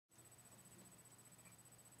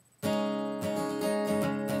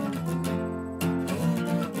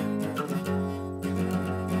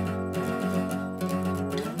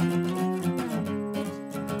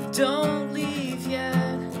don't leave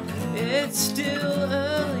yet. It's still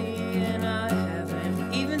early and I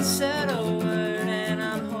haven't even said a word, and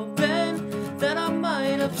I'm hoping that I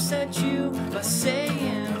might upset you by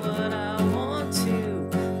saying what I want to,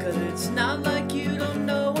 'cause it's not like you don't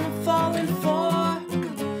know what I'm falling for.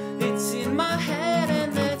 It's in my head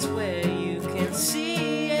and that's where you can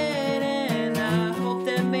see it, and I hope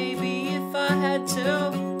that maybe if I had to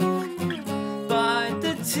bite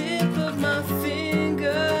the tip of my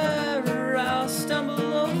finger, I'll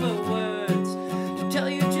stumble over words to tell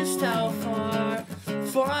you just how far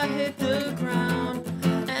before I hit the ground.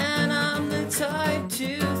 And I'm the type to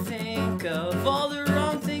think of all the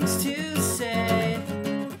wrong things to say.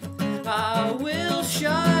 I will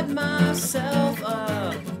shut myself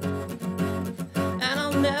up and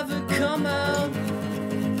I'll never come out.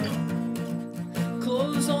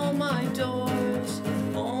 Close all my doors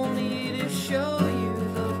only to show you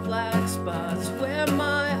the black spots where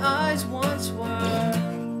my eyes once were.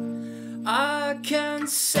 I can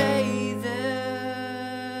say